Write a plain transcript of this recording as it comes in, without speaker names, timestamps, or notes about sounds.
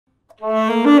What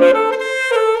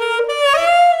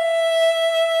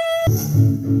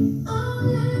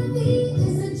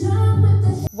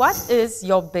is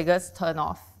your biggest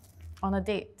turn-off on a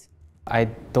date? I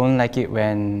don't like it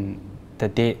when the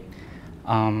date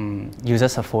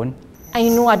uses a phone. I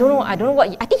don't know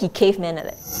what, I think he caveman like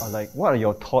that. Like, what are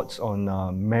your thoughts on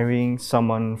marrying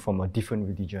someone from a different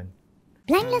religion?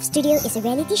 Blind Love Studio is a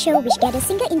reality show which gathers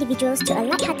single individuals to a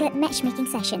light-hearted matchmaking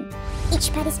session.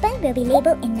 Each participant will be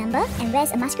labelled in number and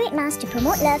wears a masquerade mask to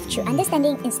promote love through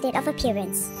understanding instead of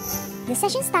appearance. The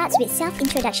session starts with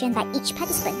self-introduction by each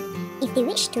participant. If they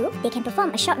wish to, they can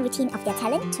perform a short routine of their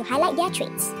talent to highlight their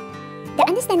traits. The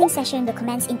understanding session will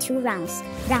commence in 2 rounds.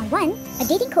 Round 1, a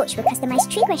dating coach will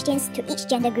customize 3 questions to each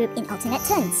gender group in alternate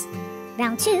turns.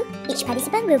 Round 2, each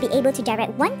participant will be able to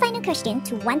direct 1 final question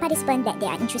to 1 participant that they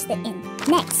are interested in.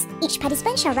 Next, each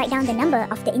participant shall write down the number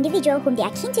of the individual whom they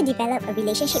are keen to develop a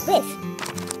relationship with.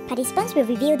 Participants will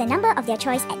reveal the number of their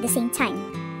choice at the same time.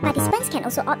 Participants can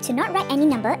also opt to not write any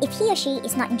number if he or she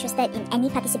is not interested in any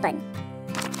participant.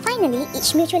 Finally,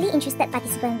 each mutually interested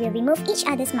participant will remove each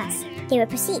other's mask. They will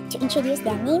proceed to introduce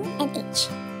their name and age.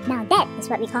 Now that is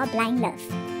what we call blind love.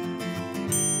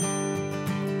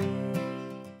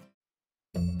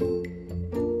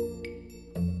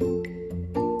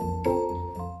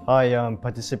 Hi, I'm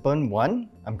participant 1.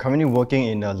 I'm currently working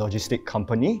in a logistic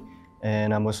company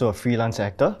and I'm also a freelance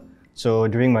actor. So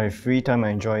during my free time, I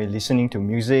enjoy listening to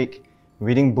music,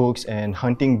 reading books and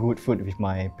hunting good food with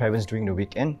my parents during the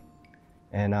weekend.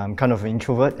 And I'm kind of an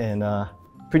introvert and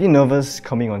pretty nervous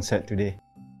coming on set today.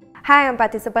 Hi, I'm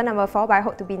participant number 4, but I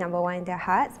hope to be number 1 in their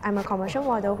hearts. I'm a commercial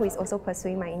model who is also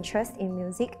pursuing my interest in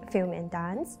music, film and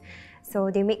dance.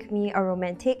 So they make me a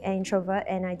romantic and introvert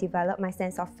and I develop my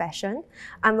sense of fashion.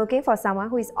 I'm looking for someone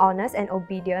who is honest and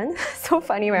obedient. So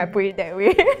funny when I put it that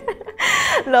way.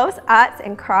 Loves arts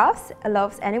and crafts,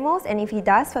 loves animals, and if he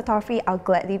does photography, I'll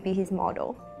gladly be his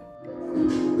model.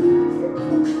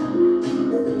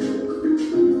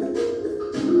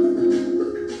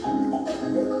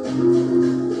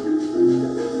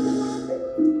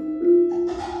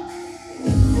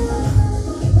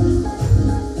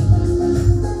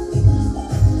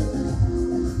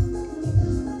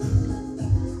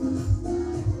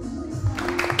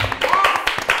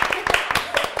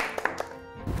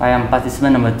 I am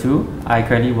participant number 2. I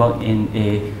currently work in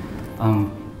a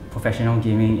professional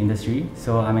gaming industry.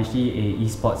 So I'm actually a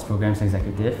esports programs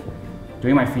executive.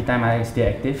 During my free time, I stay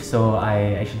active. So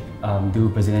I actually do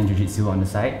Brazilian Jiu-Jitsu on the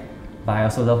side. But I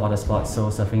also love water sports, so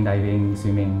surfing, diving,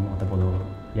 swimming, water polo.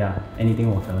 Yeah, anything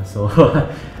water. So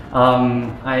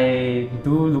I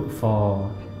do look for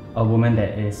a woman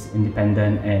that is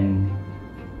independent and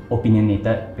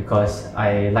opinionated because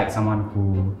I like someone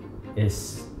who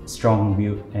is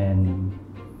strong-willed and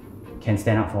can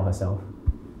stand up for herself.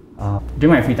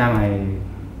 During my free time, I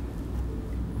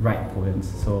write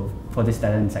poems. So for this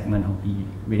talent segment, I'll be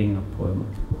reading a poem.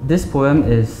 This poem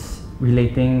is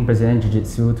relating Brazilian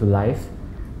Jiu-Jitsu to life,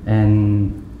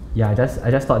 and yeah, I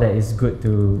just thought that it's good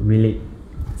to relate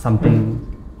something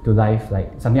to life,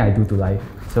 like something I do to life.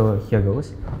 So here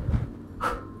goes.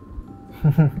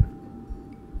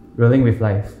 Rolling with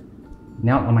life,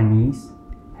 knelt on my knees,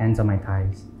 hands on my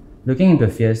thighs, looking into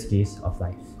the fierce gaze of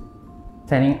life,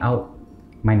 planning out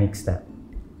my next step,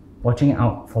 watching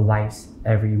out for life's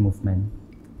every movement.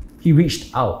 He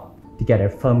reached out to get a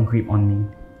firm grip on me,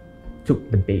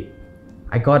 took the bait.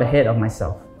 I got ahead of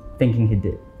myself, thinking he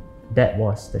did. That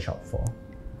was the shortfall.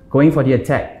 Going for the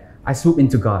attack, I swooped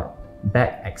into guard,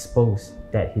 back exposed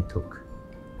that he took.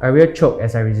 A real choke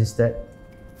as I resisted.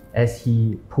 As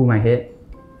he pulled my head,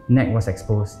 neck was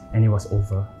exposed and it was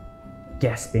over.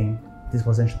 Gasping, this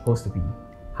wasn't supposed to be.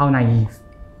 How naive.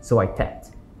 So I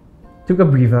tapped. Took a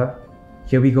breather.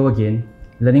 Here we go again,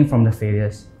 learning from the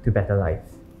failures to better life.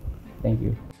 Thank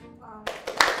you.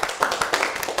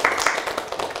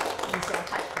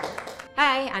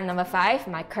 Hi, I'm number 5.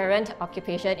 My current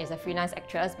occupation is a freelance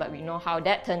actress, but we know how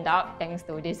that turned out thanks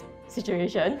to this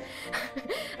situation.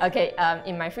 Okay,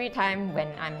 in my free time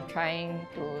when I'm trying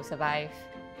to survive,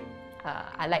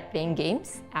 I like playing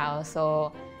games. I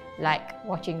also like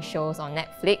watching shows on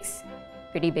Netflix.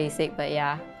 Pretty basic, but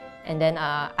yeah. And then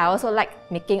I also like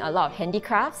making a lot of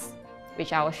handicrafts,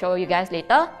 which I will show you guys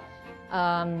later.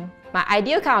 My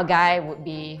ideal kind of guy would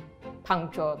be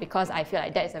punctual because I feel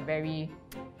like that is a very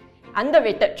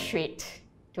underrated trait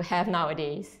to have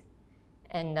nowadays.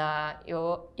 And it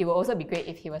will also be great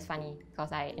if he was funny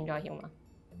because I enjoy humor.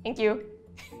 Thank you.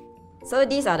 So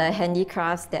these are the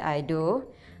handicrafts that I do.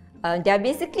 They are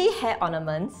basically hair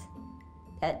ornaments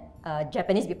that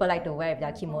Japanese people like to wear with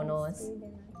their kimonos.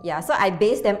 Yeah, so I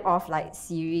based them off like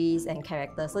series and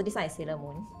characters. So this one is Sailor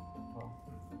Moon.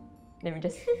 Let me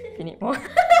just pin it more.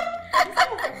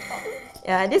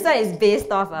 Yeah, this one is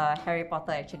based off Harry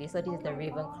Potter actually. So this is the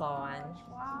Ravenclaw one.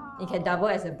 Wow. You can double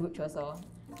as a brooch also.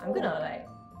 I'm gonna like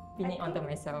pin it onto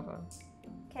myself.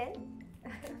 Can?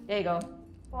 There you go.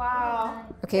 Wow.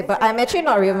 Okay, but I'm actually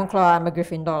not Ravenclaw, I'm a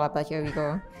Gryffindor, but here we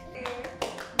go.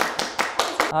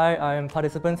 Hi, I am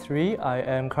participant 3. I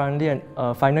am currently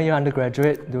a final year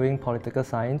undergraduate doing political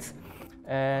science.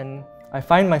 And I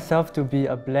find myself to be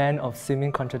a blend of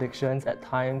seeming contradictions. At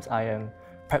times I am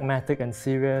pragmatic and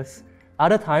serious.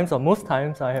 Other times, or most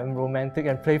times, I am romantic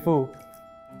and playful.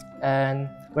 And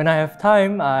when I have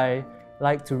time, I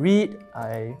like to read,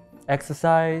 I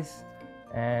exercise,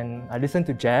 and I listen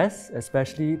to jazz,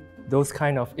 especially those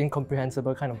kind of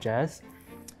incomprehensible kind of jazz.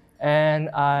 And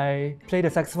I play the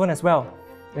saxophone as well.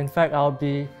 In fact, I'll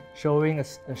be showing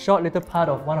a short little part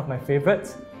of one of my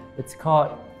favorites. It's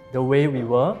called The Way We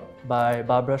Were by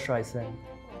Barbra Streisand.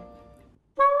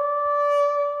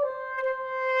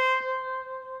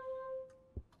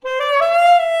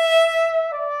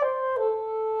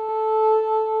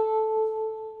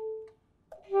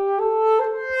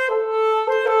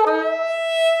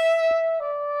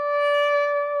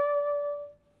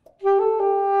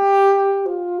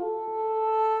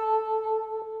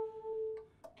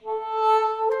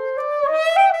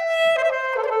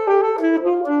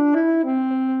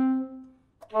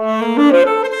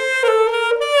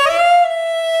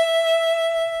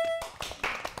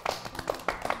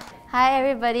 Hi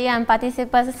everybody, I'm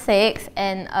participant 6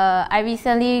 and I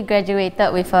recently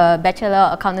graduated with a Bachelor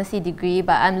of Accountancy degree,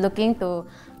 but I'm looking to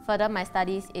further my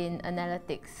studies in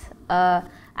analytics.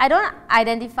 I don't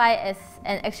identify as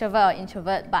an extrovert or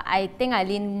introvert, but I think I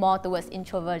lean more towards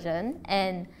introversion.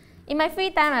 And in my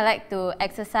free time, I like to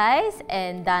exercise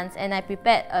and dance, and I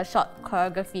prepared a short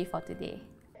choreography for today.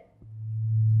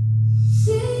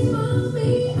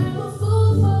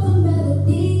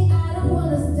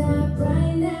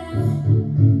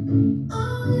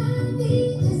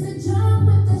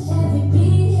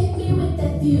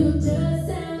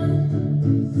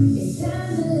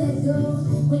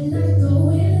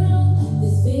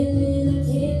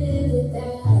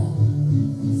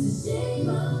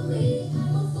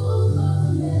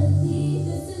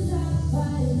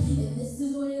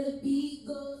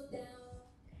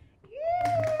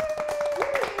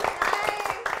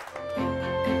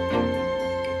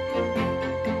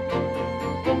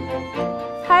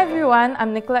 Hi everyone,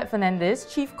 I'm Nicolette Fernandez,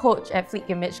 Chief Coach at Fleek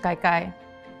Image GaiGai.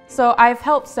 So I've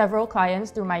helped several clients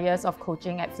through my years of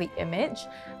coaching at Fleek Image,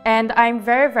 and I'm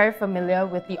very familiar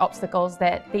with the obstacles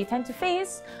that they tend to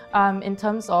face in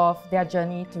terms of their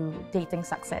journey to dating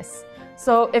success.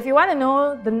 So if you want to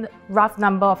know the rough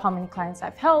number of how many clients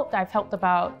I've helped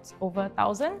about over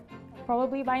 1,000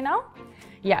 probably by now.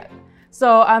 Yeah.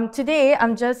 So today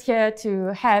I'm just here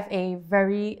to have a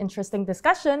very interesting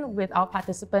discussion with our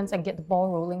participants and get the ball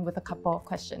rolling with a couple of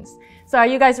questions. So are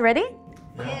you guys ready?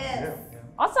 Yes.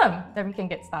 Awesome, then we can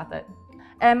get started.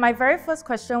 And my very first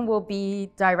question will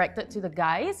be directed to the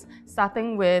guys,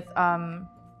 starting with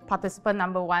participant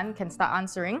number 1 can start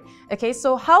answering. Okay,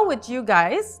 so how would you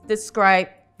guys describe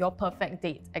your perfect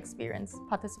date experience?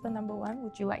 Participant number 1,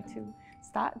 would you like to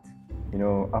start? You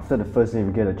know, after the first day,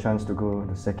 we get a chance to go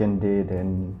the second date,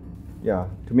 and yeah,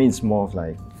 to me it's more of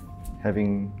like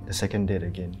having the second date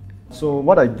again. So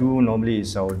what I do normally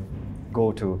is I'll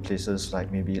go to places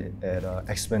like maybe at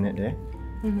Esplanade there.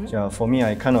 So for me,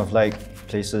 I kind of like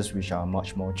places which are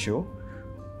much more chill,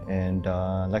 and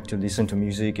like to listen to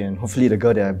music, and hopefully the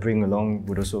girl that I bring along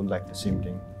would also like the same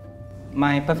thing.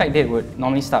 My perfect date would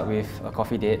normally start with a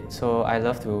coffee date. So I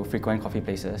love to frequent coffee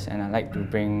places, and I like to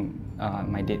bring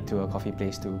my date to a coffee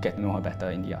place to get to know her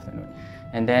better in the afternoon.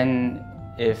 And then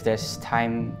if there's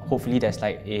time, hopefully there's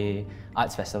like a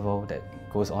arts festival that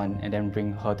goes on, and then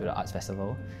bring her to the arts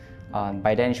festival.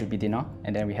 By then it should be dinner,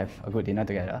 and then we have a good dinner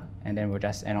together, and then we'll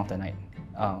just end off the night.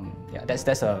 Yeah,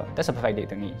 that's a perfect date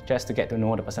to me, just to get to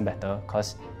know the person better,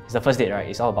 because it's the first date, right?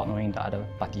 It's all about knowing the other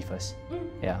party first.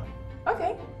 Yeah.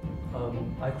 Okay.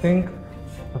 I think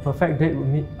a perfect date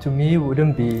to me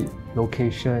wouldn't be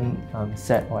location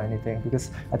set or anything,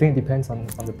 because I think it depends on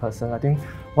the person. I think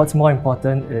what's more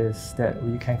important is that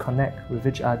we can connect with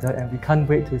each other, and we can't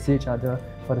wait to see each other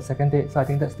for the second date. So I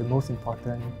think that's the most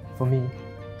important for me.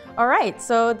 All right,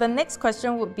 so the next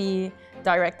question would be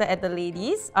directed at the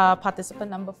ladies. Participant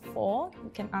number 4,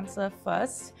 you can answer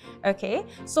first. Okay,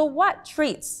 so what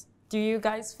traits do you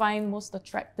guys find most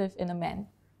attractive in a man?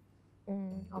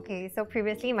 Okay, so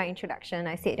previously in my introduction,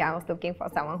 I said that I was looking for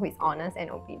someone who is honest and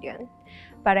obedient.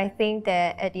 But I think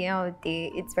that at the end of the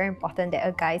day, it's very important that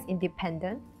a guy is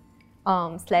independent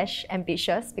 /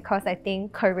 ambitious, because I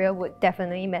think career would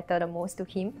definitely matter the most to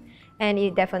him, and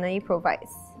it definitely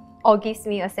provides or gives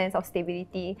me a sense of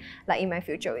stability like in my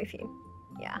future with him.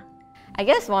 Yeah. I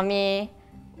guess for me,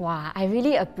 wow, I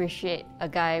really appreciate a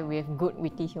guy with good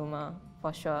witty humor,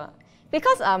 for sure.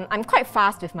 Because I'm quite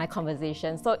fast with my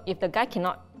conversation, so if the guy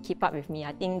cannot keep up with me,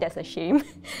 I think that's a shame.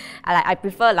 I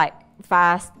prefer like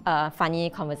fast, funny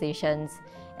conversations.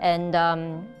 And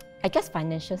I guess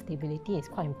financial stability is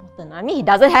quite important. I mean, he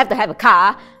doesn't have to have a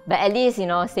car, but at least, you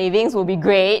know, savings will be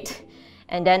great.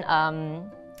 And then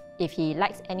if he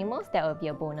likes animals, that will be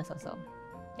a bonus also.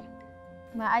 Yeah.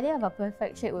 My idea of a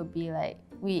perfect shape would be like,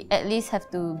 we at least have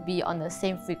to be on the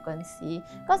same frequency.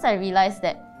 Because I realized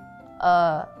that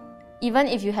even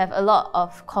if you have a lot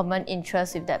of common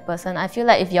interests with that person, I feel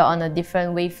like if you're on a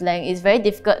different wavelength, it's very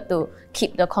difficult to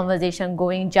keep the conversation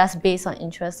going just based on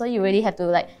interest. So you really have to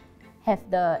like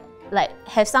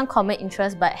have some common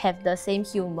interest but have the same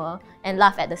humor and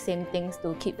laugh at the same things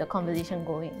to keep the conversation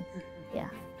going. Yeah.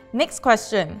 Next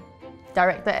question,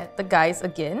 directed at the guys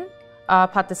again.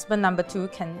 Participant number 2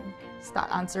 can start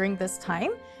answering this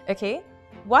time. Okay,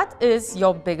 what is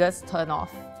your biggest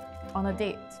turn-off on a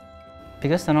date?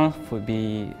 Biggest turn-off would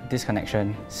be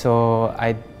disconnection. So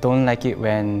I don't like it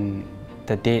when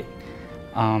the date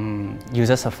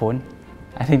uses her phone.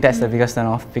 I think that's the biggest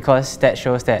turn-off, because that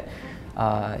shows that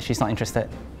she's not interested,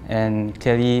 and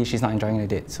clearly she's not enjoying the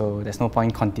date, so there's no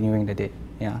point continuing the date.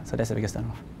 Yeah, so that's the biggest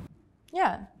turn-off.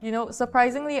 Yeah, you know,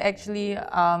 surprisingly actually,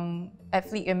 at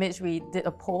Fleet Image we did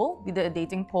a poll, we did a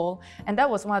dating poll, and that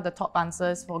was one of the top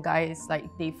answers for guys. Like,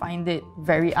 they find it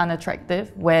very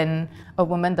unattractive when a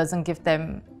woman doesn't give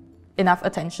them enough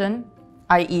attention,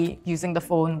 i.e. using the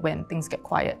phone when things get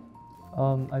quiet.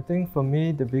 I think for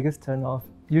me, the biggest turn-off,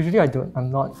 usually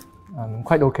I'm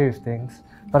quite okay with things,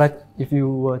 but if you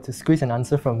were to squeeze an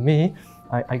answer from me,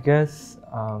 I guess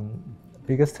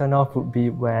biggest turn-off would be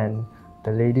when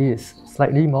the lady is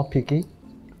slightly more picky.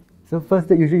 So first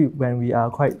date, usually when we are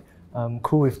quite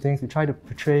cool with things, we try to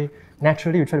portray a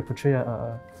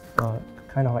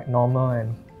kind of like normal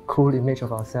and cool image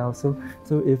of ourselves. So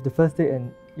if the first date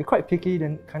and you're quite picky,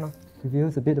 then kind of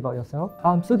reveals a bit about yourself.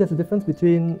 So there's a difference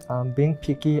between being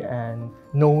picky and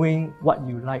knowing what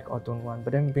you like or don't want.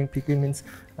 But then being picky means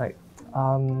like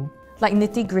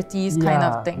nitty-gritties kind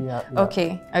of thing. Yeah.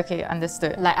 Okay,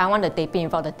 understood. Like, I want the teh peng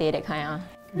without the teh, that kind.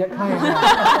 That kind of,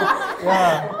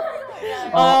 yeah.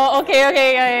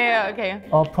 Okay.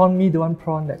 Or prawn mee, don't want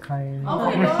prawn, that kind.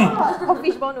 Oh my god! Or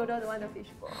fishball noodle, don't want the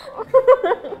fishball.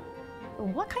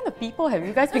 What kind of people have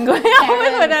you guys been going out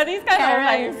with? What are these kind of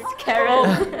like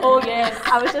Karen. Oh yes,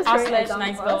 I was just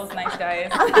nice girls, nice guys.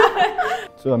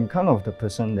 So I'm kind of the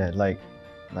person that like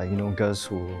you know, girls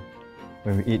who,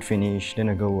 when we eat finish, then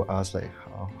a girl will ask like,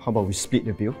 how about we split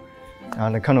the bill?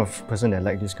 I'm the kind of person that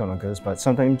like this kind of girls, but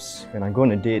sometimes when I go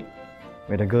on a date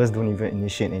where the girls don't even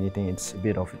initiate anything, it's a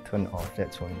bit of a turn off,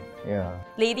 that's when, yeah.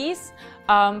 Ladies,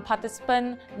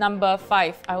 participant number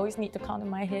 5. I always need to count in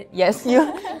my head. Yes,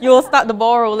 you will start the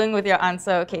ball rolling with your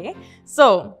answer, okay?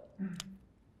 So,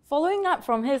 following up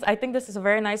from his, I think this is a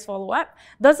very nice follow-up.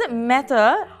 Does it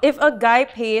matter if a guy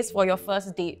pays for your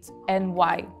first date, and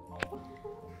why?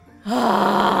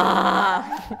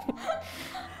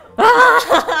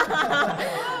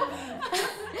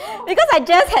 Because I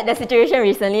just had the situation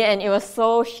recently and it was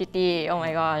so shitty. Oh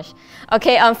my gosh.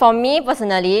 Okay, for me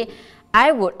personally,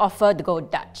 I would offer to go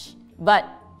Dutch, but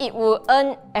it will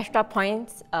earn extra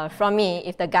points from me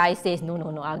if the guy says no,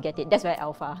 I'll get it. That's very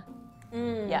alpha.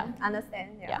 Yeah,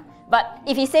 Understand. Yeah. But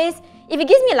if he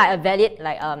gives me like a valid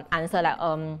answer, like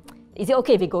is it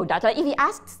okay if we go Dutch? Like, if he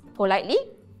asks politely,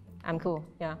 I'm cool.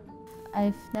 Yeah.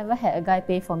 I've never had a guy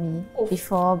pay for me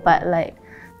before, but like,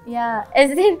 yeah, as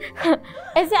in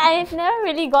I've never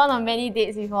really gone on many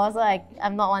dates before, so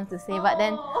I'm not one to say. But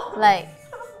then, like,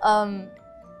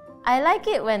 I like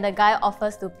it when the guy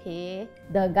offers to pay.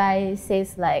 The guy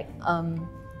says like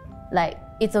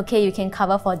it's okay, you can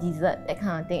cover for dessert, that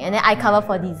kind of thing, and then I cover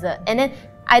for dessert. And then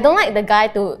I don't like the guy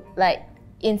to like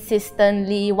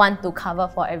insistently want to cover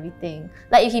for everything.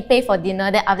 Like, if he pay for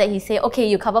dinner, then after that he say, okay,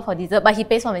 you cover for dessert, but he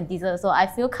pays for my dessert. So I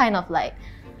feel kind of like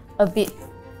a bit,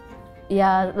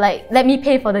 yeah, like, let me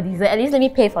pay for the dessert, at least let me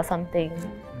pay for something.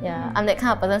 Yeah, I'm that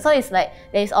kind of person. So it's like,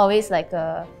 there's always like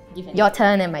a your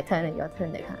turn and my turn and your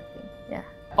turn, that kind of thing. Yeah.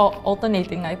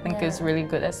 Alternating, I think, is really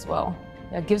good as well.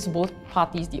 Yeah, it gives both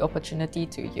parties the opportunity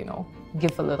to, you know,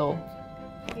 give a little,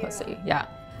 per se. Yeah.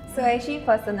 So actually,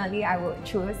 personally, I would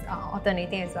choose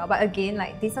alternating as well. But again,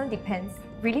 like this one depends,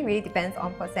 really depends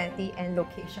on personality and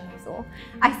location also.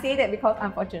 I say that because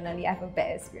unfortunately, I have a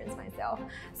bad experience myself.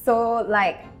 So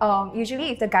like, usually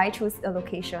if the guy chooses a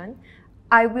location,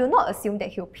 I will not assume that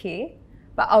he'll pay,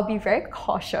 but I'll be very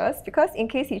cautious because in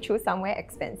case he chooses somewhere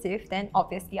expensive, then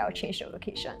obviously I'll change the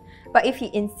location. But if he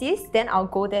insists, then I'll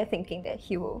go there thinking that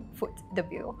he will foot the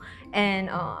bill, and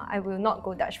I will not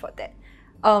go Dutch for that.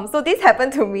 So this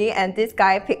happened to me, and this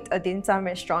guy picked a dim sum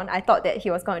restaurant. I thought that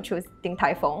he was going to choose Din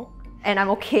Tai Fung, and I'm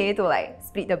okay to like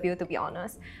split the bill, to be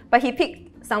honest. But he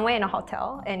picked somewhere in a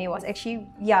hotel, and it was actually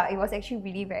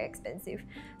really very expensive.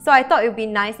 So I thought it would be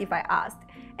nice if I asked,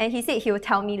 and he said he would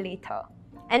tell me later.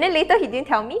 And then later he didn't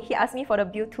tell me. He asked me for the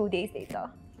bill 2 days later.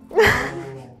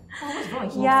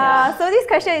 Yeah, so this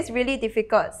question is really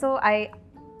difficult. So at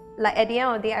the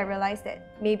end of the day, I realized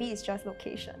that maybe it's just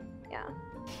location. Yeah.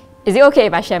 Is it okay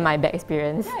if I share my bad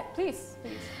experience? Yeah, please.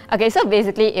 Okay, so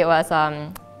basically it was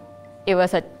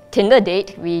a Tinder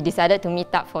date. We decided to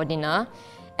meet up for dinner,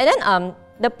 and then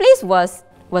the place was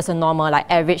a normal, like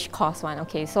average cost one.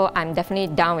 Okay, so I'm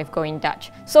definitely down with going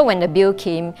Dutch. So when the bill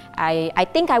came, I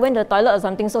think I went to the toilet or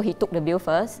something, so he took the bill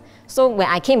first. So when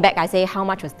I came back, I say how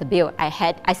much was the bill? I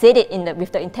said it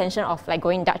with the intention of like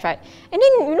going Dutch, right? And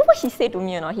then you know what he said to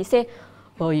me or not? He said,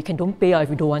 "Well, you can don't pay if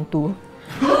you don't want to."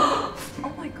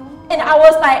 Oh my god. And I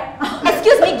was like,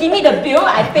 excuse me, give me the bill,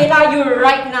 I pay you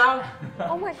right now.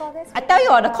 Oh my god, that's I tell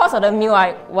you, the cost of the meal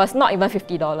was not even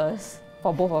 $50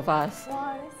 for both of us.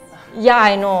 What? Yeah,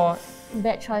 I know.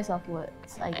 Bad choice of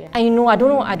words, I guess. I know, I don't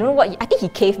know what, I think he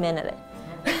caveman like that.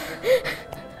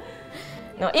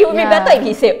 No, it would be better if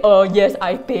he said, "Oh yes,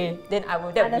 I pay." Then that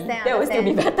would still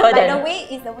be better like than...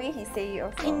 the way he say it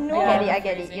also. I know. I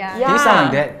get it, yeah. Did he sound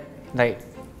like that? Like,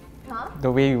 Huh?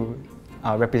 the way you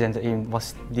represented him,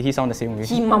 did he sound the same way?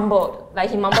 He mumbled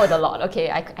a lot. Okay,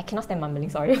 I cannot stand mumbling,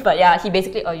 sorry. But yeah, he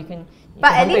basically, you can... But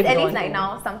can at least want like to.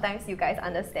 now, sometimes you guys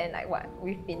understand like what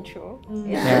we've been through.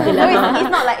 Yeah. So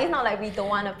it's not like we don't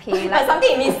want to pay. Like Like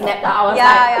something in me snapped. I was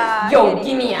Yeah, like, yo, I get it.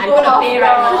 give me, I'm Go gonna off, pay bro.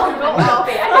 right now. Go I'm gonna off.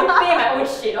 pay. I can pay my own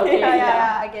shit, okay?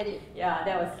 yeah, I get it. Yeah,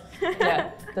 that was... Yeah,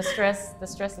 the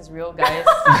stress is real, guys.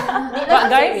 Needless to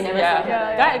say, we never see each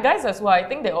other. Guys as well. I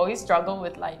think they always struggle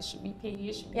with like, should we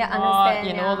pay? Should we not? understand,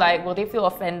 You know, like, will they feel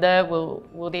offended?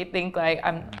 Will they think like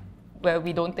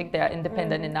we don't think they are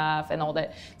independent enough and all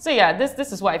that. So yeah,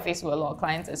 this is what I face with a lot of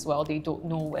clients as well. They don't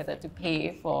know whether to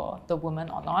pay for the woman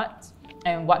or not,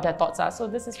 and what their thoughts are. So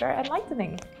this is very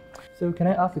enlightening. So can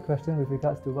I ask a question with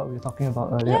regards to what we were talking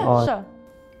about earlier Yeah, on? sure.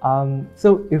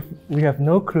 So if we have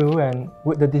no clue, and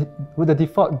would the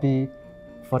default be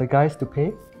for the guys to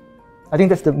pay? I think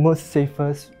that's the most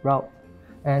safest route.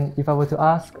 And if I were to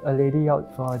ask a lady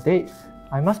out for a date,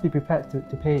 I must be prepared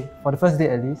to pay for the first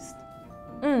date at least.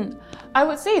 I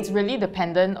would say it's really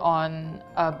dependent on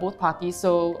both parties.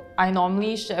 So I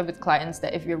normally share with clients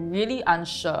that if you're really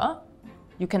unsure,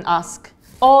 you can ask,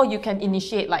 or you can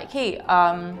initiate like, hey,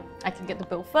 I can get the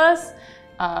bill first.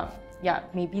 Yeah,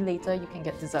 maybe later you can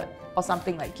get dessert or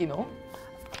something like, you know.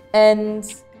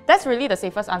 And that's really the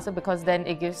safest answer, because then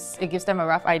it gives them a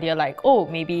rough idea like, oh,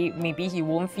 maybe he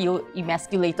won't feel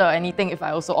emasculated or anything if I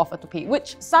also offer to pay,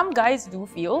 which some guys do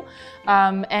feel.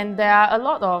 And there are a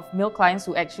lot of male clients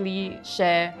who actually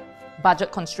share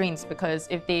budget constraints, because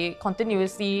if they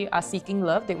continuously are seeking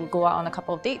love, they will go out on a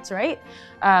couple of dates, right?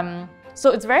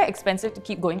 So it's very expensive to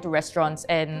keep going to restaurants,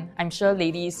 and I'm sure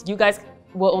ladies, you guys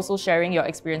were also sharing your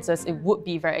experiences. It would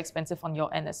be very expensive on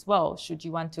your end as well, should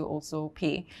you want to also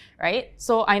pay, right?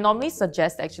 So I normally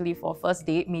suggest actually for first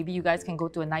date, maybe you guys can go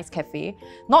to a nice cafe,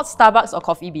 not Starbucks or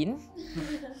Coffee Bean.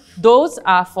 Those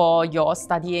are for your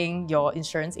studying, your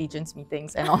insurance agents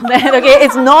meetings and all that, okay?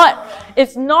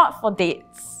 It's not for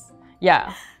dates,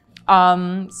 yeah.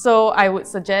 So I would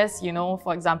suggest, you know,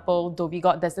 for example, Dhoby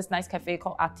Ghaut, there's this nice cafe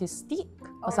called Artistique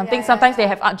or something. Yeah, Sometimes they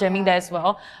have art jamming there as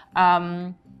well.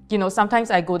 You know,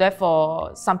 sometimes I go there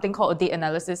for something called a date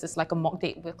analysis. It's like a mock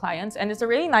date with clients, and it's a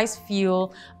really nice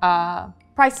feel.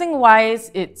 Pricing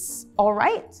wise, it's all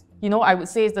right. You know, I would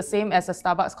say it's the same as a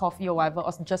Starbucks coffee or whatever,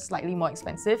 or just slightly more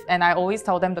expensive. And I always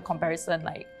tell them the comparison,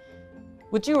 like,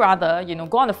 would you rather, you know,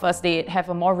 go on a first date, have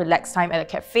a more relaxed time at a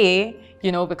cafe,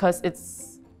 you know, because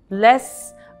it's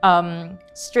less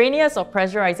strenuous or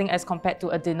pressurizing as compared to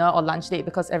a dinner or lunch date,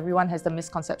 because everyone has the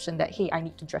misconception that, hey, I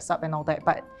need to dress up and all that.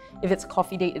 But if it's a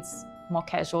coffee date, it's more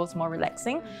casual, it's more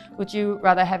relaxing. Would you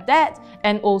rather have that?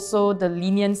 And also the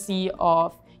leniency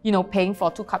of, you know, paying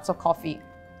for 2 cups of coffee.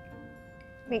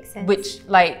 Makes sense. Which,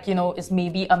 like, you know, is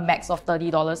maybe a max of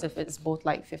 $30 if it's both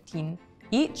like 15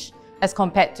 each, as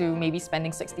compared to maybe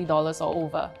spending $60 or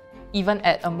over. even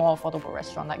at a more affordable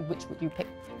restaurant, like which would you pick,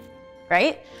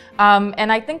 right?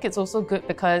 And I think it's also good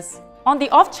because on the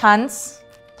off chance,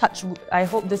 touch wood, I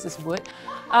hope this is wood,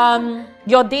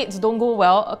 your dates don't go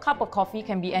well, a cup of coffee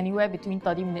can be anywhere between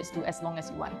 30 minutes to as long as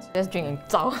you want. Just drink and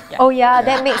zao. Yeah. Oh yeah,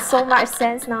 that makes so much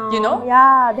sense now. You know?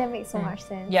 Yeah, that makes so much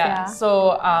sense. Yeah.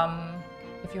 So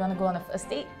if you want to go on a first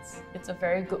date, it's a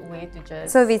very good way to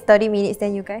just... So if it's 30 minutes,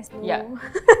 then you guys move. Yeah.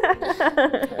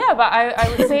 Yeah, but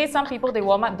I would say some people, they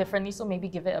warm up differently, so maybe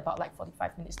give it about like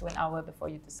 45 minutes to an hour before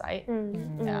you decide.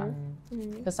 Yeah.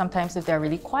 Because sometimes if they're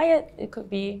really quiet, it could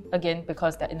be, again,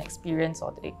 because they're inexperienced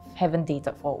or they haven't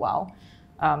dated for a while.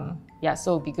 Yeah,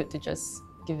 so it'd be good to just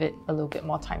give it a little bit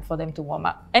more time for them to warm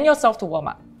up and yourself to warm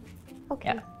up.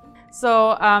 Okay. Yeah.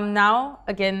 So now,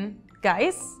 again,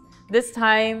 guys, this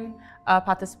time,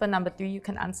 participant number 3, you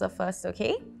can answer first,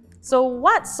 okay? So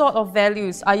what sort of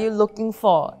values are you looking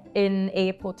for in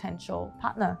a potential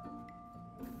partner?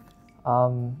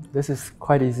 This is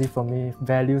quite easy for me.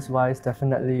 Values-wise,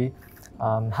 definitely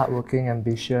hardworking,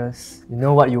 ambitious. You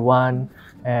know what you want,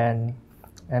 and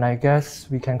I guess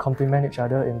we can complement each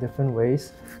other in different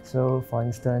ways. So, for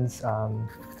instance,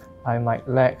 I might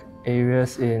lack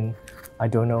areas in, I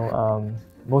don't know,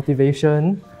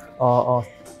 motivation or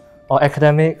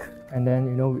academic, and then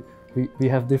you know we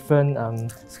have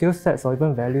different skill sets or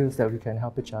even values that we can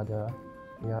help each other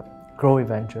grow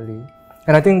eventually.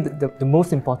 And I think the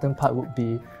most important part would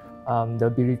be the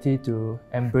ability to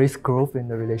embrace growth in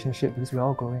the relationship, because we're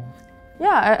all growing.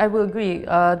 Yeah, I will agree.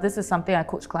 This is something I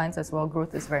coach clients as well.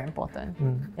 Growth is very important.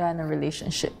 Yeah, in a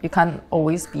relationship, you can't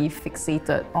always be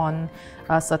fixated on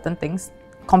certain things.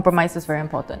 Compromise is very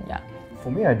important. Yeah.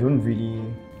 For me, I don't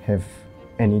really have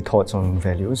any thoughts on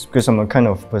values because I'm a kind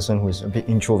of person who is a bit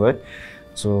introvert.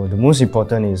 So the most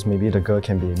important is maybe the girl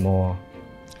can be more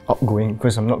outgoing,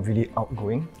 because I'm not really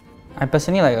outgoing. I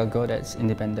personally like a girl that's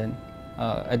independent.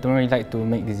 I don't really like to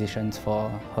make decisions for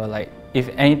her. Like, if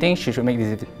anything, she should make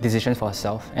decisions for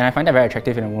herself. And I find that very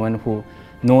attractive in a woman who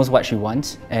knows what she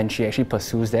wants and she actually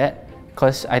pursues that.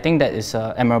 Because I think that is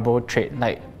an admirable trait.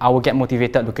 Like, I will get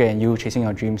motivated looking at you chasing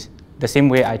your dreams the same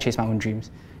way I chase my own dreams.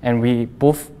 And we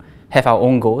both have our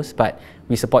own goals, but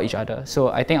we support each other. So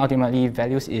I think ultimately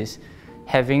values is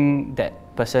having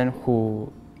that person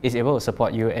who is able to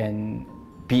support you and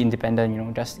be independent, you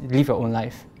know, just live your own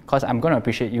life. Because I'm going to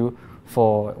appreciate you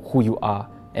for who you are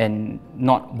and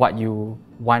not what you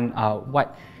want,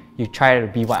 what you try to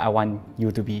be what I want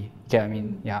you to be. You get what I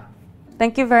mean? Yeah.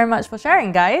 Thank you very much for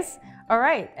sharing, guys. All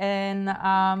right, and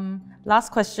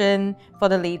last question for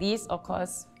the ladies, of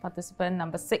course, participant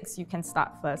number 6, you can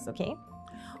start first, okay?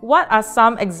 What are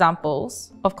some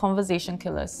examples of conversation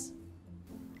killers?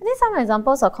 I think some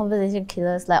examples of conversation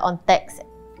killers, like on text,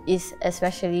 is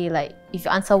especially like if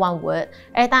you answer one word.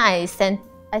 Every time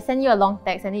I send you a long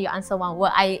text and then you answer one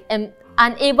word, I am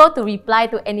unable to reply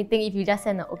to anything if you just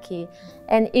send an okay.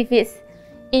 And if it's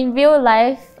in real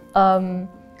life,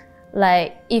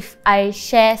 like if I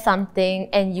share something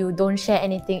and you don't share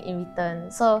anything in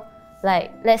return. So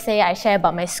like, let's say I share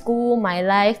about my school, my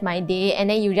life, my day, and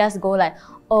then you just go like,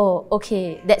 oh,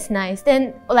 okay, that's nice.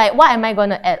 Then like, what am I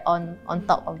gonna add on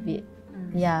top of it?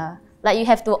 Yeah. Like you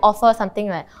have to offer something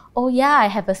like, oh yeah, I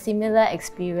have a similar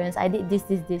experience. I did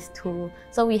this too.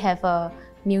 So we have a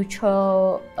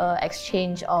mutual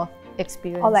exchange of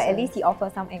experiences. Or like at least he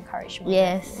offers some encouragement.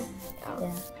 Yes.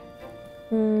 Yeah.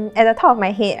 At the top of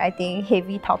my head, I think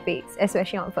heavy topics,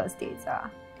 especially on first dates,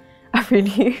 are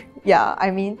really, yeah,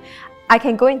 I mean, I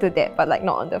can go into that, but like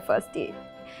not on the first date.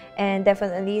 And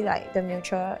definitely like the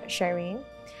mutual sharing.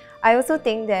 I also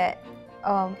think that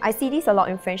I see this a lot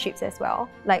in friendships as well.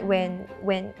 Like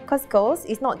because girls,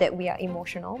 it's not that we are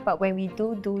emotional, but when we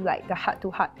do like the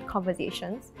heart-to-heart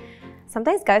conversations,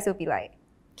 sometimes guys will be like,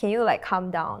 can you like calm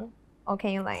down? Or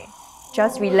can you like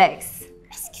just relax?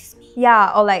 Excuse me.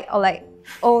 Yeah, or like,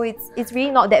 oh, it's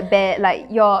really not that bad. Like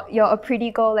you're a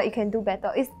pretty girl, like you can do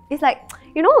better. It's like,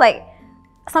 you know, like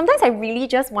sometimes I really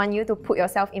just want you to put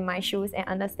yourself in my shoes and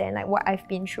understand like what I've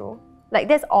been through. Like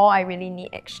that's all I really need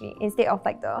actually. Instead of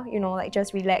like the, you know, like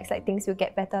just relax, like things will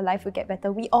get better, life will get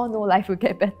better. We all know life will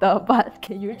get better, but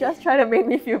can you just try to make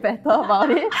me feel better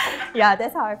about it? Yeah,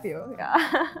 that's how I feel. Yeah.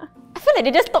 I feel like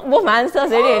they just took both my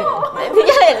answers already.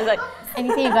 Yeah, it's like,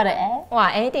 anything you gotta add? Wow,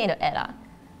 anything to add?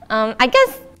 I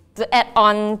guess to add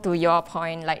on to your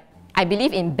point, like I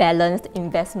believe in balanced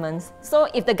investments. So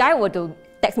if the guy were to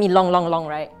text me long,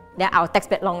 right, then I'll text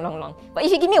back long. But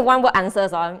if you give me one word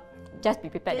answers, just be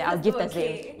prepared that I'll give the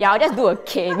same. Yeah, I'll just do a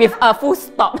K with a full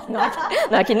stop. No,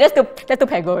 okay, that's too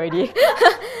pego already.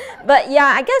 But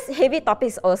yeah, I guess heavy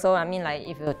topics also, I mean, like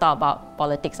if you talk about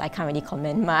politics, I can't really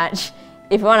comment much.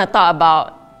 If you want to talk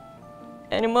about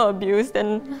animal abuse,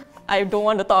 then I don't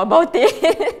want to talk about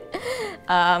it.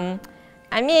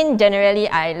 I mean, generally,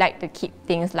 I like to keep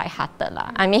things lighthearted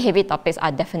lah. I mean, heavy topics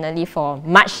are definitely for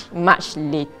much, much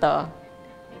later.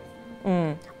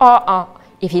 Or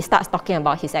if he starts talking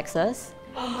about his exes.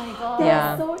 Oh my god,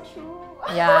 yeah. that's so true.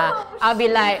 Yeah, I'll be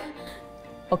like,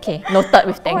 okay, noted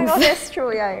with Oh my thanks. god, that's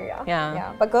true. Yeah.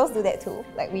 Yeah. But girls do that too.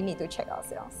 Like, we need to check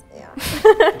ourselves. Yeah.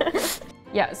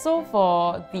 Yeah, so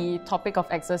for the topic of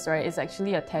exes, right, it's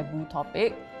actually a taboo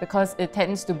topic because it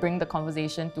tends to bring the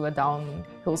conversation to a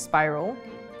downhill spiral.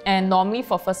 And normally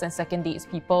for first and second dates,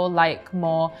 people like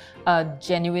more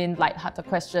genuine, light-hearted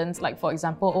questions, like for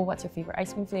example, oh, what's your favorite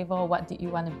ice cream flavor? What did you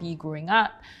want to be growing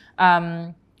up?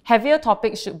 Heavier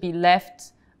topics should be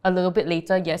left a little bit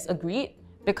later, yes, agreed,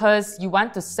 because you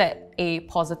want to set a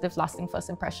positive, lasting first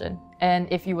impression. And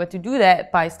if you were to do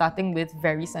that by starting with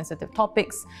very sensitive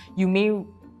topics, you may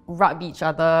rub each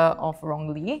other off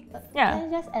wrongly. Yeah.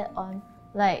 Can I just add on?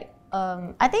 Like,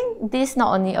 I think this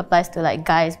not only applies to like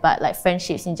guys, but like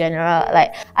friendships in general.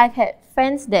 Like, I've had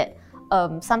friends that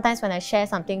sometimes when I share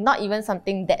something, not even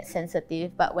something that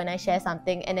sensitive, but when I share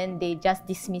something and then they just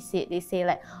dismiss it, they say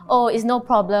like, oh, it's no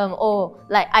problem, oh,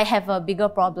 like I have a bigger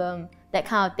problem, that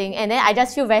kind of thing. And then I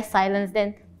just feel very silenced.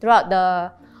 Then throughout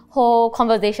the whole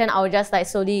conversation, I will just like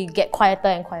slowly get quieter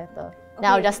and quieter.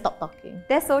 Then I'll just stop talking.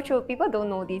 That's so true. People don't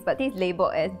know this, but this is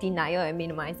labeled as denial and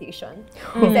minimization.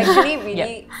 It's actually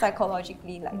really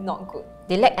psychologically like not good.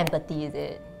 They lack empathy, is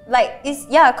it? Like, it's,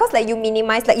 yeah, because like you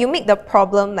minimize, like you make the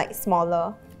problem like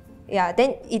smaller. Yeah,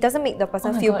 then it doesn't make the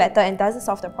person feel better and doesn't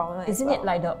solve the problem. Isn't it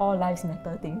like the all lives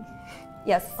matter thing?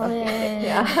 Yes. Oh,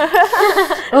 yeah.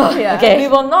 Oh, yeah. Okay, we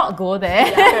will not go there.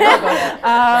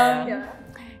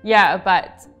 Yeah,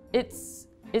 but it's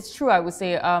true, I would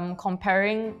say.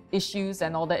 Comparing issues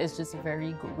and all that is just a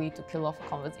very good way to kill off a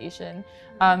conversation.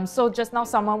 So just now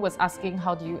someone was asking,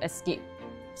 how do you escape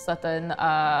certain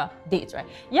dates, right?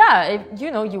 Yeah, if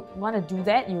you want to do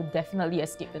that, you definitely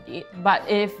escape the date. But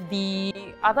if the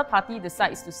other party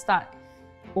decides to start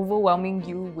overwhelming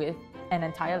you with an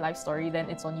entire life story, then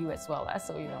it's on you as well.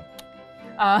 So you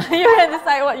can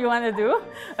decide what you want to do.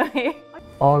 Okay.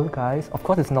 All guys, of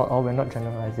course it's not all, we're not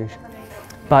generalization.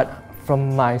 But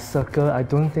from my circle, I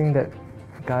don't think that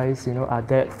guys, are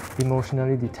that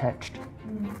emotionally detached.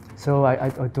 So I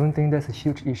don't think that's a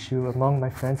huge issue among my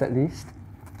friends at least.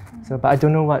 So, but I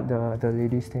don't know what the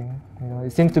ladies think.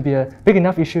 It seems to be a big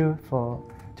enough issue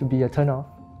to be a turn-off.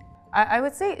 I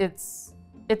would say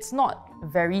it's not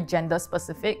very gender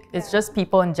specific. It's just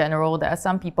people in general. There are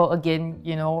some people, again,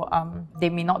 they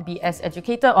may not be as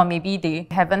educated, or maybe they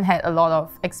haven't had a lot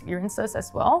of experiences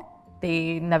as well.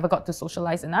 They never got to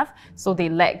socialize enough, so they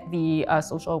lack the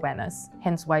social awareness,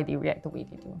 hence why they react the way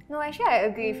they do. No, actually I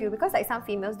agree with you, because like some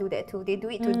females do that too. They do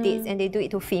it to dates and they do it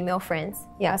to female friends.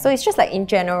 Yeah, so it's just like in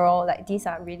general, like these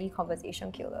are really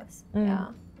conversation killers. Yeah.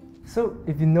 So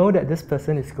if you know that this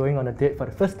person is going on a date for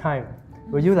the first time,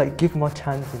 will you like give more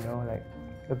chance, like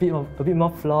a bit more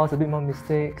flaws, a bit more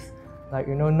mistakes, like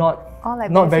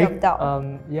not very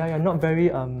not very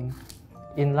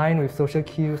in line with social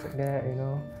cues like that,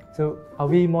 So are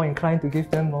we more inclined to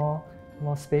give them more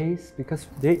space because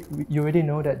you already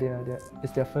know that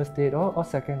it's their first date or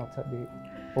second or third date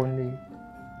only?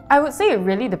 I would say it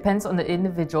really depends on the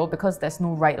individual, because there's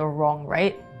no right or wrong,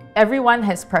 right? Everyone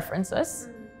has preferences.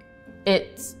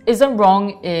 It isn't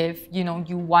wrong if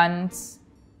you want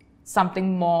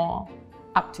something more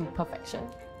up to perfection,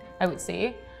 I would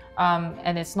say.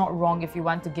 And it's not wrong if you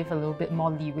want to give a little bit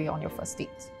more leeway on your first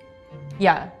date.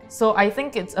 Yeah, so I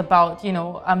think it's about,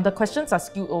 the questions are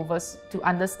skewed over to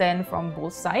understand from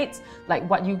both sides, like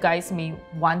what you guys may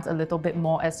want a little bit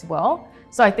more as well.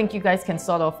 So I think you guys can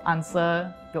sort of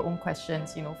answer your own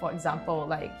questions, for example,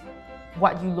 like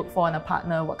what you look for in a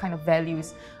partner, what kind of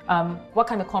values, what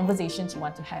kind of conversations you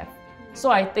want to have. So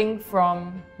I think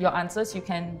from your answers, you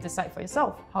can decide for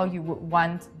yourself how you would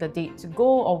want the date to go,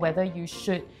 or whether you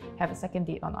should have a second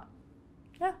date or not.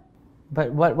 Yeah.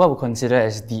 But what would consider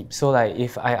as deep? So like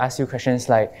if I ask you questions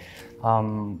like,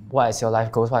 what is your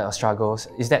life goals, what are your struggles,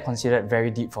 is that considered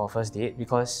very deep for a first date?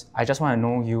 Because I just want to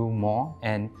know you more,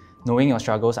 and knowing your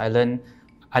struggles, I learn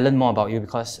more about you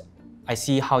because I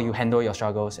see how you handle your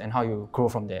struggles and how you grow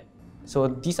from there. So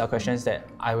these are questions that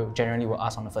I generally will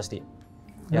ask on the first date.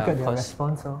 Look at their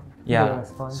response.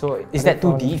 So is that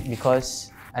too deep?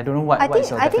 Because I don't know what is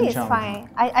your definition. I think it's fine.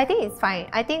 I think it's fine.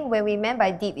 I think when we meant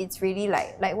by deep, it's really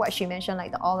like what she mentioned,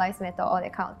 like the all lives matter, all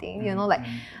that kind of thing.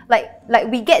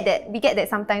 Like we get that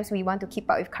sometimes we want to keep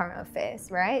up with current affairs,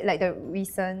 right? Like the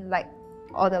recent, like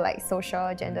all the like social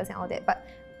agendas and all that. But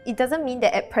it doesn't mean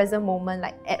that at present moment,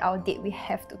 like at our date, we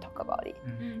have to talk about it.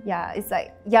 Yeah, it's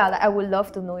like, yeah, like I would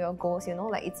love to know your goals, you know,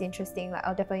 like it's interesting, like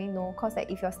I'll definitely know, cause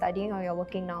like if you're studying or you're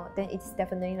working now, then it's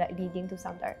definitely like leading to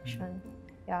some direction.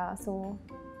 Yeah, so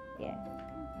yeah.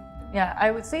 Yeah,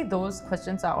 I would say those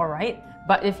questions are alright,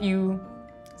 but if you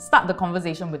start the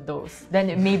conversation with those, then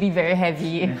it may be very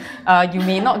heavy. You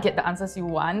may not get the answers you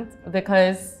want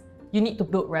because you need to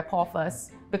build rapport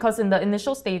first. Because in the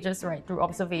initial stages, right, through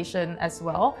observation as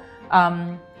well,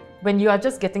 when you are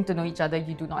just getting to know each other,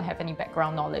 you do not have any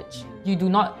background knowledge. You do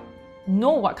not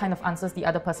know what kind of answers the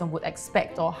other person would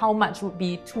expect or how much would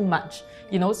be too much,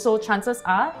 you know, so chances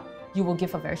are you will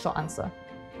give a very short answer.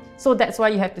 So that's why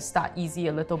you have to start easy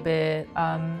a little bit,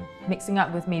 mixing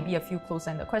up with maybe a few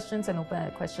close-ended questions and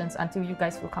open-ended questions until you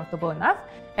guys feel comfortable enough.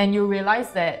 And you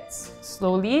realize that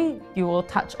slowly you will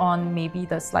touch on maybe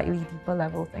the slightly deeper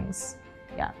level things.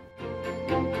 Yeah.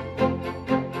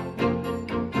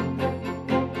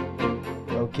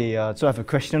 Okay, so I have a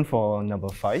question for number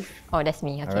 5. Oh, that's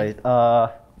me, okay.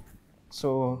 Alright,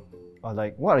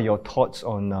 like, what are your thoughts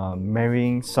on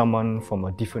marrying someone from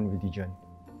a different religion?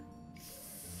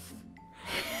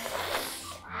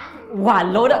 Wow,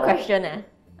 loaded question eh.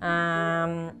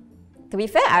 To be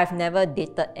fair, I've never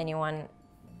dated anyone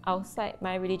outside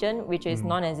my religion, which is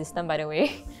non-existent by the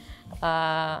way.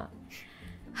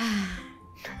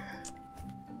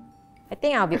 I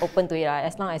think I'll be open to it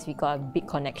as long as we got a big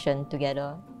connection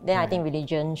together. Then I think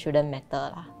religion shouldn't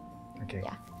matter. Okay.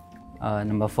 Yeah.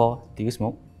 Number 4, do you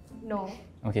smoke? No.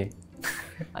 Okay.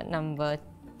 Number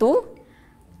 2?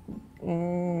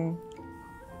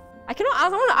 I cannot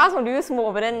ask, I want to ask him, do you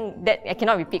smoke? But then that I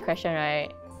cannot repeat question, right?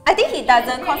 I think he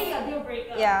doesn't.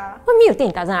 Yeah. What me you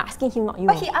think he doesn't? I'm asking him, not you.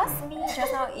 But he asked me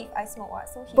just now if I smoke what,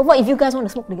 so he... But what if you guys want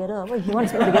to smoke together? What if you want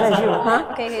to smoke together as you? Huh?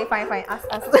 Okay, fine, ask.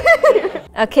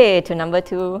 Okay, to number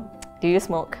 2, do you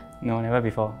smoke? No, never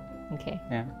before. Okay.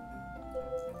 Yeah.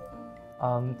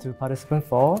 To participant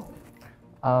 4,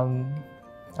 are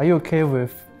you okay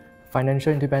with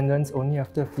financial independence only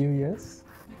after a few years?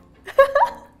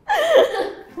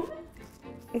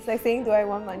 It's like saying, do I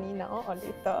want money now or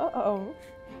later?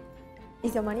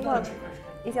 Is your money gonna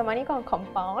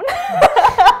compound?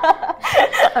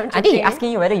 I think he's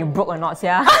asking you whether you broke or not,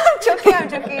 yeah. I'm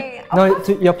joking. No,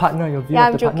 to your partner, your view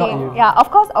of the partner, not you. Yeah, of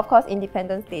course,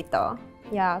 independence later.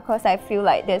 Yeah, because I feel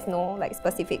like there's no like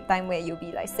specific time where you'll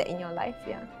be like set in your life.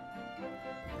 Yeah.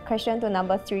 Question to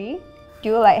number 3: do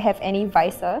you like have any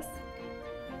vices?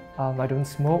 I don't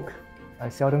smoke. I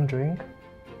seldom drink,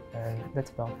 and that's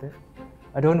about it.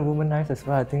 I don't womanize as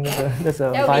well. I think that's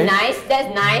a That would vice. be nice. That's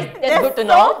nice. That's good to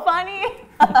know. So funny.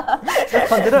 That's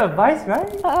considered a vice, right?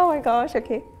 Oh my gosh.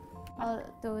 Okay.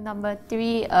 To number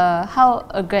 3, how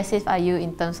aggressive are you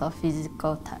in terms of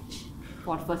physical touch?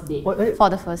 For the first date. What, For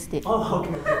the first date. Oh,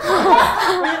 okay.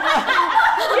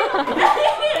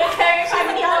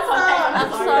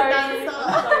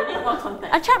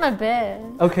 I tried my best.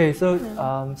 Okay, so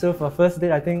so for first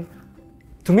date, I think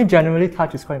to me generally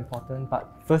touch is quite important. But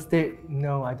first date,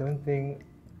 no, I don't think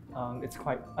I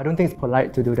don't think it's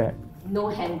polite to do that. No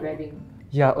hand grabbing.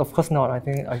 Yeah, of course not. I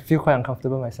think I feel quite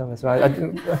uncomfortable myself as well.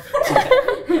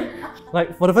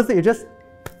 Like for the first date, you just.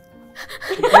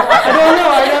 I don't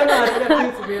know. I think that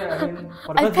feels weird. I mean,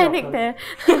 for the I first date, panicked there.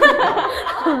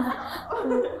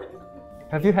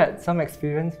 Have you had some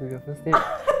experience with your first date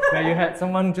where you had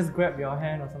someone just grab your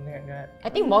hand or something like that? I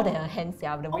think more than her hands,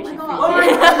 yeah, the way she feels.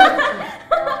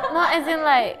 No, as in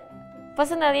like,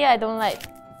 personally, I don't like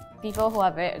people who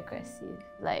are very aggressive.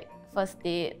 Like, first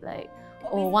date, like,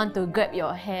 want to grab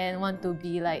your hand, want to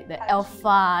be like the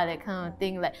alpha, that kind of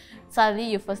thing. Like,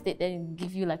 suddenly you first date, then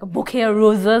give you like a bouquet of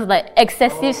roses, like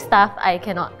excessive stuff, I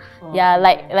cannot. Yeah,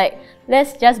 like,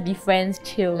 let's just be friends,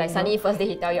 chill. Like, suddenly first day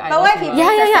he tell you, I But love what if he you. plays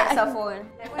Yeah, a yeah. saxophone?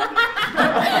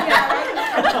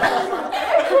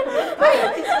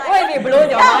 What if he blows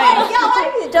your mind? Yeah, what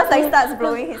if he just like starts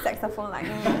blowing his saxophone like?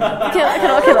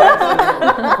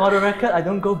 For the record, I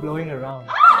don't go blowing around.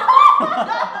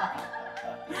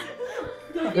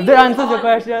 If that answers your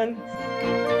question.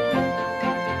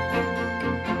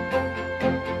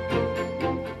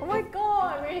 Oh my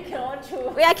god, I really cannot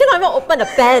choose. Wait, I cannot even open the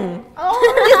pen.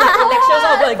 This is like the lectures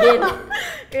all over again.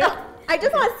 I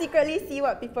just want to secretly see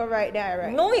what people write there,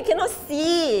 right? No, you cannot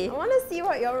see. I want to see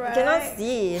what you're You writing. cannot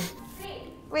see.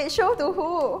 Wait, show to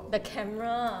who? The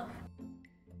camera.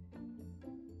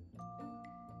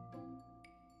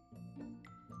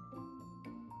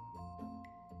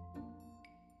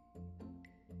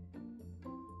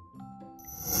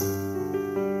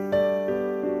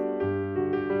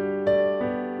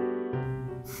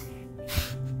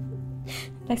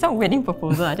 Like some wedding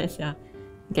proposal, that's yeah.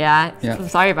 Okay, Yeah.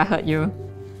 sorry if I hurt you.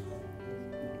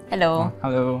 Hello.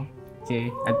 Hello.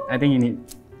 Okay, I think you need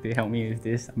to help me with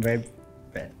this. I'm very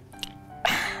bad.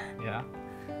 Yeah.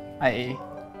 Hi.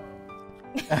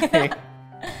 Okay.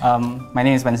 My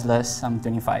name is Wenceslas. I'm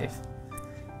 25.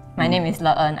 My name is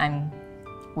Leon. I'm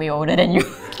way older than you.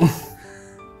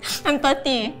 I'm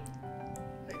 30.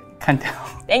 Can't tell.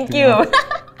 Thank you.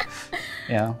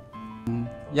 Yeah.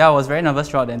 Yeah, I was very nervous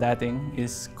throughout the entire thing.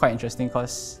 It's quite interesting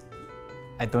because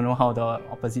I don't know how the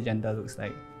opposite gender looks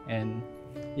like. And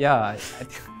yeah,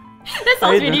 That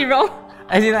sounds really wrong.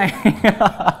 I did like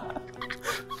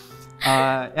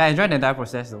yeah, I enjoyed the entire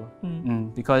process though.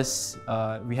 Because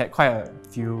we had quite a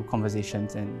few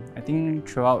conversations, and I think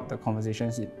throughout the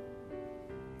conversations it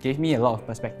gave me a lot of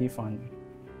perspective on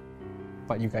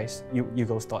what you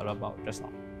girls thought about just now.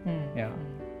 Yeah.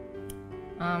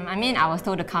 I mean, I was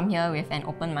told to come here with an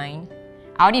open mind.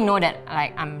 I already know that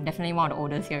I'm definitely one of the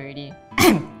oldest here already.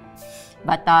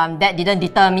 But that didn't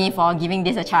deter me for giving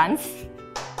this a chance.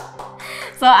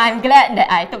 So I'm glad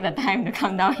that I took the time to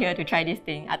come down here to try this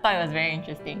thing. I thought it was very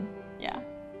interesting. Yeah.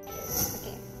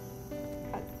 Okay.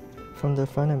 From the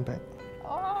front and back.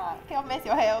 Oh, cannot mess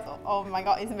your hair also. Oh my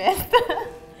god, it's messed.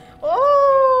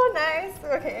 Oh, nice.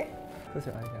 Okay. Close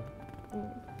your eyes, yeah.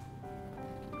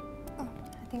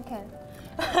 I think can.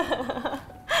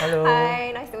 Hello.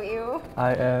 Hi, nice to meet you.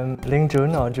 I am Ling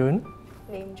Jun or Jun.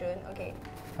 Name June. Okay.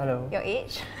 Hello. Your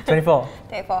age? 24.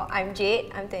 24. I'm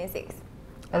Jade. I'm 26.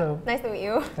 Hello. Nice to meet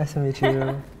you. Nice to meet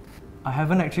you. I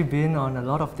haven't actually been on a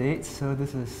lot of dates, so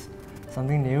this is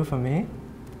something new for me.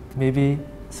 Maybe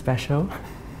special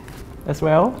as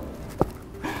well.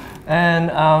 And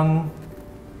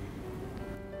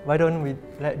why don't we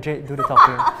let Jade do the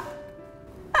talking?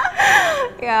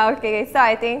 Yeah, okay. So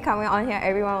I think coming on here,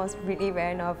 everyone was really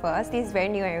very nervous. This is very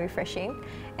new and refreshing.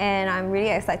 And I'm really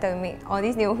excited to make all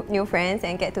these new friends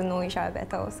and get to know each other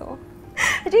better also.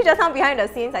 Actually, just now behind the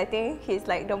scenes, I think he's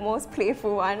like the most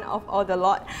playful one of all the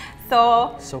lot.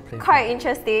 So playful. Quite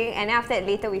interesting. And then after that,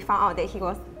 later we found out that he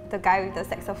was the guy with the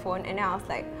saxophone. And then I was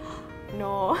like,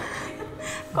 no.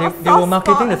 They were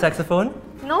marketing the saxophone?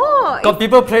 No. Got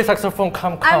people play saxophone,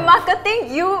 come. I'm marketing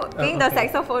you being the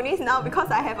saxophonist now because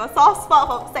I have a soft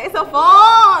spot for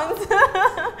saxophones.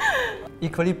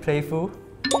 Equally playful.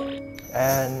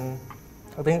 And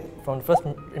I think from the first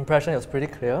impression, it was pretty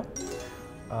clear.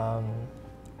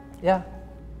 Yeah.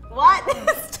 What?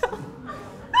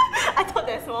 I thought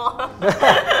there's more.